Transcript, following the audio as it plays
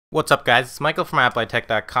What's up guys, it's Michael from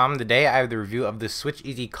ApplyTech.com. Today I have the review of the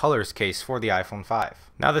SwitchEasy Colors Case for the iPhone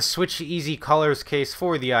 5. Now the SwitchEasy Colors Case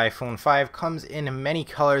for the iPhone 5 comes in many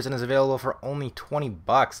colors and is available for only 20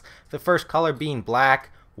 bucks. The first color being black,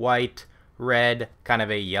 white, red, kind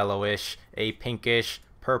of a yellowish, a pinkish,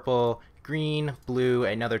 purple, green, blue,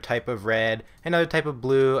 another type of red, another type of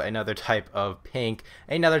blue, another type of pink,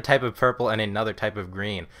 another type of purple, and another type of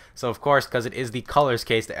green. So of course, because it is the colors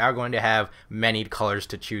case, they are going to have many colors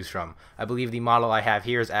to choose from. I believe the model I have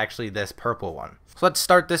here is actually this purple one. So let's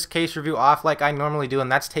start this case review off like I normally do,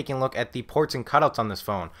 and that's taking a look at the ports and cutouts on this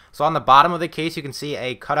phone. So on the bottom of the case you can see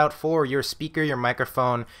a cutout for your speaker, your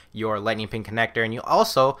microphone, your lightning pin connector, and you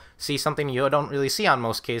also see something you don't really see on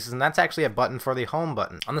most cases, and that's actually a button for the home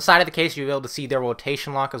button. On the side of the case you'll be able to see their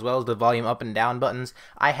rotation lock as well as the volume up and down buttons.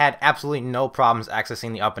 I had absolutely no problems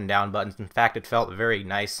accessing the up and down buttons. In fact, it felt very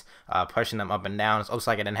nice pushing them up and down. It looks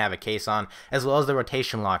like I didn't have a case on, as well as the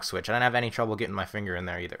rotation lock switch. I didn't have any trouble getting my finger in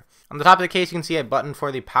there either. On the top of the case you can see a button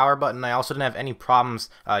for the power button. I also didn't have any problems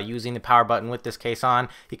using the power button with this case on.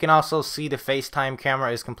 You can also see the FaceTime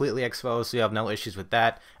camera is completely exposed, so you have no issues with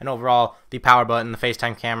that. And overall, the power button, the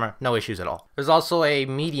FaceTime camera, no issues at all. There's also a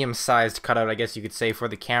medium-sized cutout, I guess you could say, for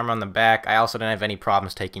the camera on the back. I also didn't have any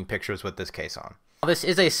problems taking pictures with this case on. This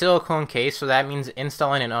is a silicone case, so that means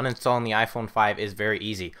installing and uninstalling the iPhone 5 is very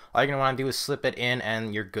easy. All you're going to want to do is slip it in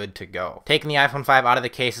and you're good to go. Taking the iPhone 5 out of the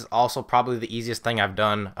case is also probably the easiest thing I've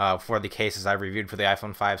done for the cases I've reviewed for the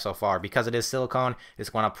iPhone 5 so far. Because it is silicone,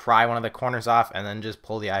 it's going to pry one of the corners off and then just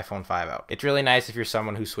pull the iPhone 5 out. It's really nice if you're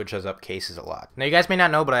someone who switches up cases a lot. Now you guys may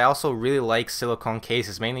not know, but I also really like silicone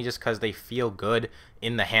cases, mainly just because they feel good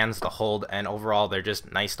in the hands to hold, and overall they're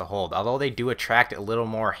just nice to hold. Although they do attract a little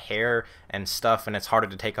more hair and stuff and it's harder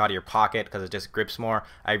to take out of your pocket because it just grips more,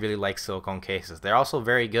 I really like silicone cases. They're also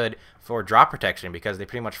very good for drop protection because they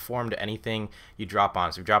pretty much form to anything you drop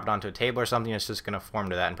on. So if you drop it onto a table or something, it's just going to form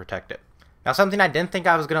to that and protect it. Now something I didn't think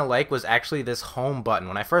I was going to like was actually this home button.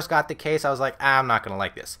 When I first got the case I was like, I'm not going to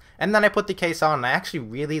like this. And then I put the case on and I actually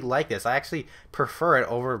really like this. I actually prefer it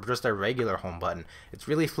over just a regular home button. It's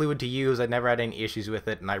really fluid to use. I never had any issues with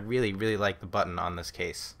it, and I really like the button on this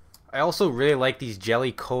case. I also really like these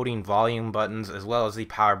jelly coating volume buttons as well as the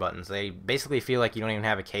power buttons. They basically feel like you don't even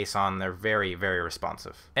have a case on. They're very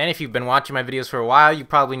responsive. And if you've been watching my videos for a while, you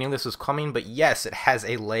probably knew this was coming, but yes, it has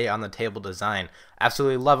a lay on the table design.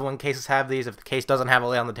 Absolutely love it when cases have these. If the case doesn't have a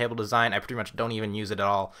lay on the table design, I pretty much don't even use it at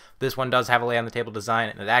all. This one does have a lay on the table design,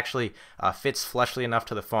 and it actually fits flushly enough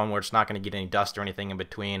to the phone where it's not going to get any dust or anything in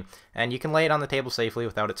between, and you can lay it on the table safely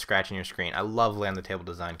without it scratching your screen. I love lay on the table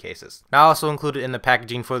design cases. Now also included in the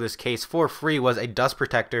packaging for this case for free was a dust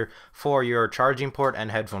protector for your charging port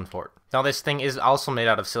and headphone port. Now this thing is also made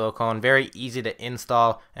out of silicone, very easy to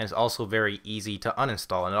install, and it's also very easy to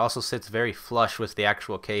uninstall, and it also sits very flush with the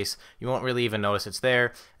actual case. You won't really even notice it's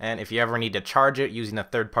there, and if you ever need to charge it using a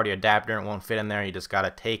third-party adapter, it won't fit in there. You just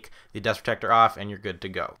gotta take the dust protector off and you're good to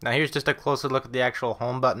go. Now here's just a closer look at the actual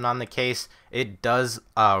home button on the case. It does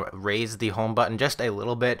raise the home button just a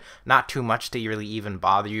little bit, not too much to really even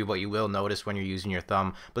bother you, but you will notice when you're using your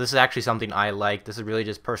thumb. But this is actually something I like. This is really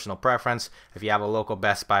just personal preference. If you have a local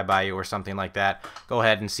Best Buy by you or something like that, go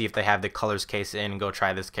ahead and see if they have the colors case in and go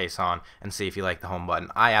try this case on and see if you like the home button.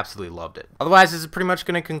 I absolutely loved it. Otherwise, this is pretty much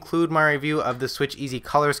going to conclude my review of the SwitchEasy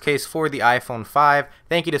Colors Case for the iPhone 5.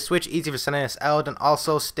 Thank you to SwitchEasy for sending this out, and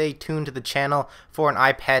also stay tuned to the channel for an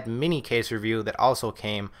iPad mini case review that also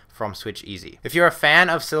came from SwitchEasy. If you're a fan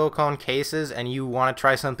of silicone cases and you want to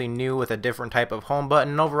try something new with a different type of home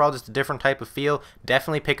button and overall just a different type of feel,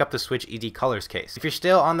 definitely pick up the SwitchEasy Colors Case. If you're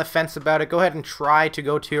still on the fence about it, go ahead and try to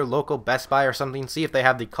go to your local Best Buy or something, see if they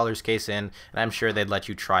have the Colors Case in, and I'm sure they'd let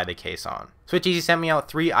you try the case on. SwitchEasy sent me out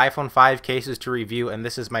 3 iPhone 5 cases to review, and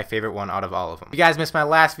this is my favorite one out of all of them. If you guys missed my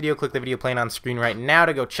last video, click the video playing on screen right now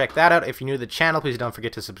to go check that out. If you're new to the channel, please don't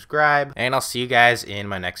forget to subscribe, and I'll see you guys in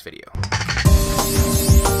my next video.